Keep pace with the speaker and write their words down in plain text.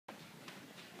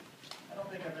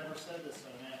think I've ever said this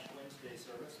on an Ash Wednesday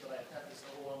service, but I've had this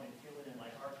overwhelming feeling in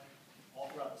my heart all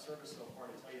throughout the service so far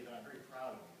to tell you that I'm very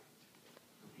proud of you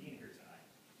for being here tonight.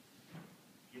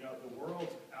 You know, the world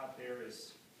out there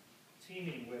is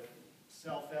teeming with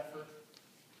self-effort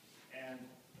and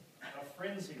a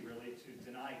frenzy, really, to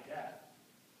deny death.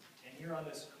 And here on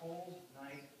this cold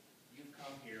night, you've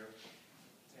come here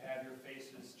to have your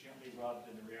faces gently rubbed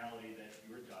in the reality that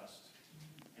you are dust,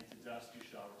 and to dust you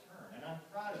shall return. And I'm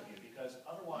proud of you, because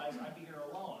otherwise I'd be here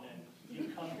alone, and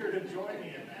you've come here to join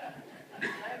me in that. I'm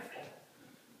thankful.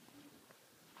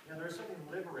 You know, there's something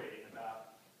liberating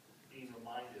about being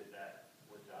reminded that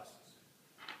we're dust.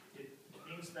 It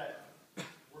means that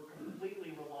we're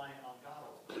completely reliant on God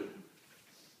ultimately.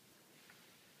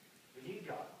 We need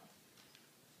God.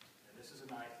 And this is a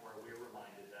night where we're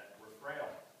reminded that we're frail,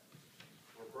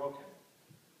 we're broken,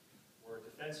 we're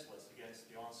defenseless against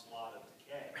the onslaught of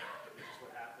decay, which is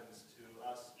what happens to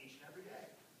us each and every day.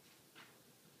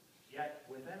 Yet,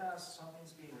 within us,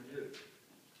 something's being renewed.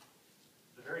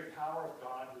 The very power of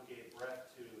God who gave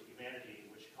breath to humanity,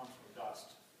 which comes from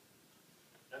dust,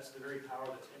 that's the very power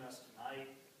that's in us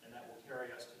tonight, and that will carry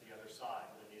us to the other side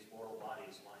when these mortal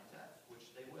bodies lie in death,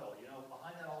 which they will. You know,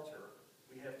 behind that altar,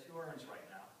 we have two urns right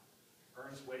now.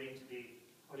 Urns waiting to be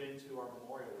put into our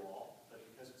memorial wall, but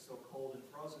because it's so cold and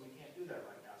frozen, we can't do that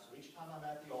right now. So each time I'm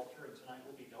at the altar, and tonight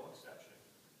will be no exception,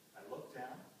 I look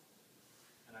down,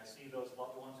 and I see those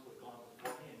loved ones who have gone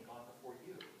before me and gone before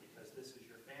you, because this is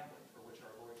your family for which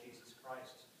our Lord Jesus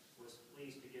Christ was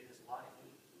pleased to give his life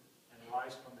and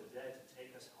rise from the dead to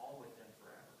take us home with him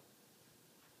forever.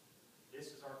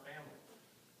 This is our family.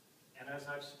 And as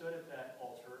I've stood at that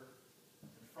altar,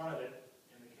 in front of it,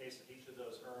 in the case of each of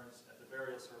those urns, at the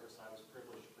burial service I was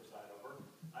privileged to preside over,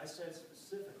 I said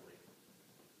specifically,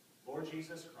 Lord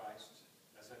Jesus Christ,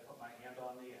 as I put my hand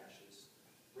on the ashes,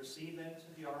 receive into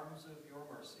the arms of your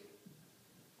mercy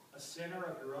a sinner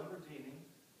of your own redeeming,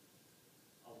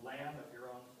 a lamb of your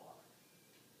own flock.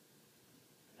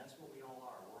 And that's what we all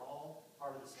are. We're all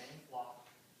part of the same flock,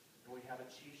 and we have a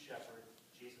chief shepherd,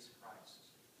 Jesus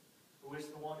Christ, who is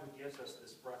the one who gives us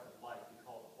this breath of life we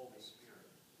call the Holy Spirit.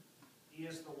 He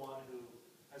is the one who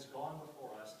has gone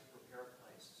before us to prepare a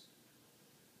place.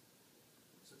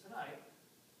 So tonight,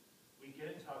 we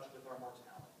get in touch with our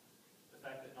mortality, the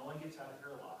fact that no one gets out of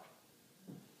here alive.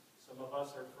 Some of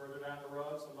us are further down the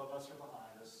road, some of us are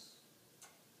behind us,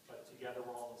 but together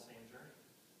we're all on the same journey.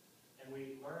 And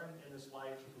we learn in this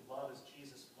life to love as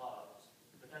Jesus loves,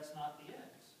 but that's not the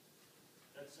end.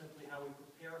 That's simply how we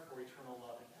prepare for eternal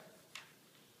love in heaven.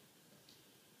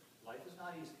 Life is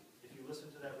not easy. If you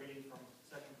listen to that reading from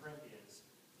 2 Corinthians,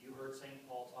 you heard St.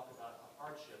 Paul talk about the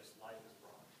hardships life has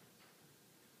brought.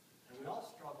 And we all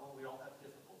struggle, we all have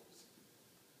difficulties.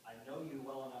 I know you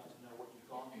well enough to know what you've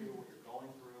gone through, what you're going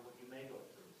through, what you may go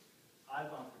through. I've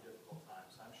gone through difficult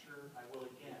times. I'm sure I will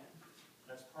again.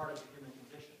 That's part of the human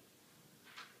condition.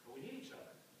 But we need each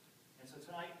other. And so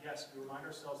tonight, yes, we remind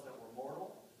ourselves that we're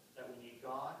mortal, that we need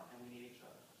God, and we need each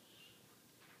other.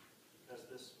 Because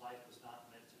this life was not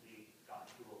meant to be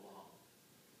got through alone.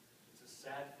 It's a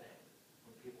sad thing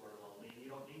when people are lonely, and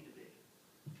you don't need to be.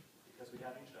 Because we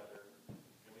have each other,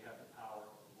 and we have the power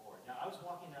of the Lord. Now, I was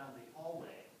walking down the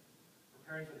hallway,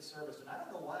 preparing for the service, and I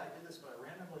don't know why I did this, but I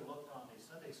randomly looked on the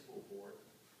Sunday school board,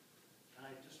 and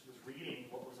I just was reading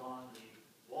what was on the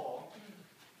wall,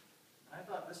 and I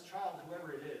thought this child,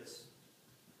 whoever it is,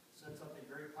 said something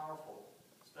very powerful,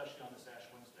 especially on this Ash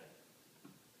Wednesday.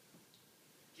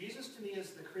 Jesus to me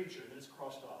is the creature that is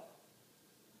crossed off,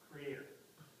 creator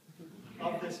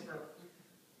of this earth.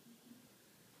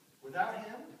 Without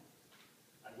him,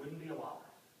 I wouldn't be alive.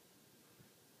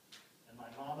 And my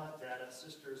mama, dada,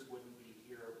 sisters wouldn't be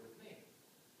here with me.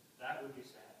 That would be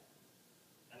sad.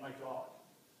 And my dog.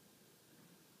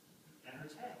 And her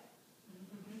tail.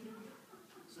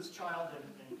 So this child,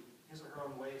 in his or her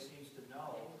own way, seems to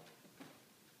know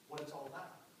what it's all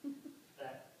about.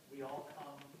 That we all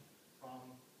come from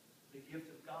the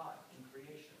gift of God in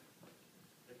creation.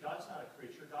 That God's not a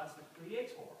creature, God's the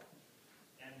creator,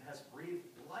 and has breathed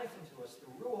life into us, the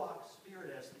Ruach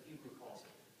Spirit, as the Hebrew calls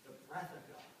it, the breath of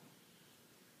God.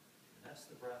 And that's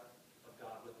the breath of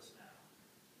God with us now,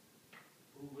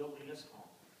 who will lead us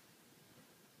home,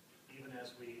 even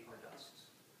as we are dust.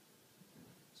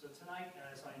 So tonight,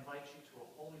 as I invite you to a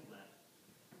holy Lent,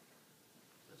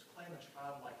 let's claim a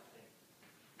childlike faith.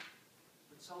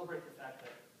 Let's celebrate the fact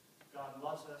that God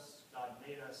loves us, God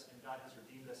made us, and God has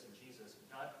redeemed us in Jesus. And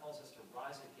God calls us to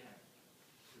rise again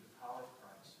through the power of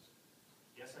Christ.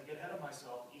 Yes, I get ahead of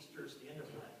myself. Easter is the end of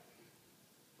Lent.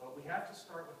 But we have to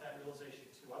start with that realization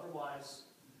too. Otherwise,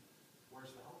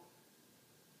 where's the hope?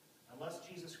 Unless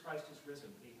Jesus Christ is risen,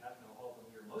 we have no hope, and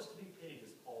we are most to be pitied,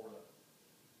 as Paul wrote.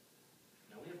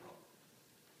 Now we have hope.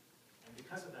 And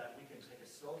because of that, we can take a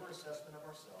sober assessment of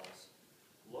ourselves,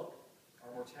 look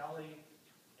our mortality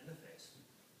in the face,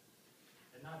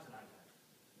 and not deny God.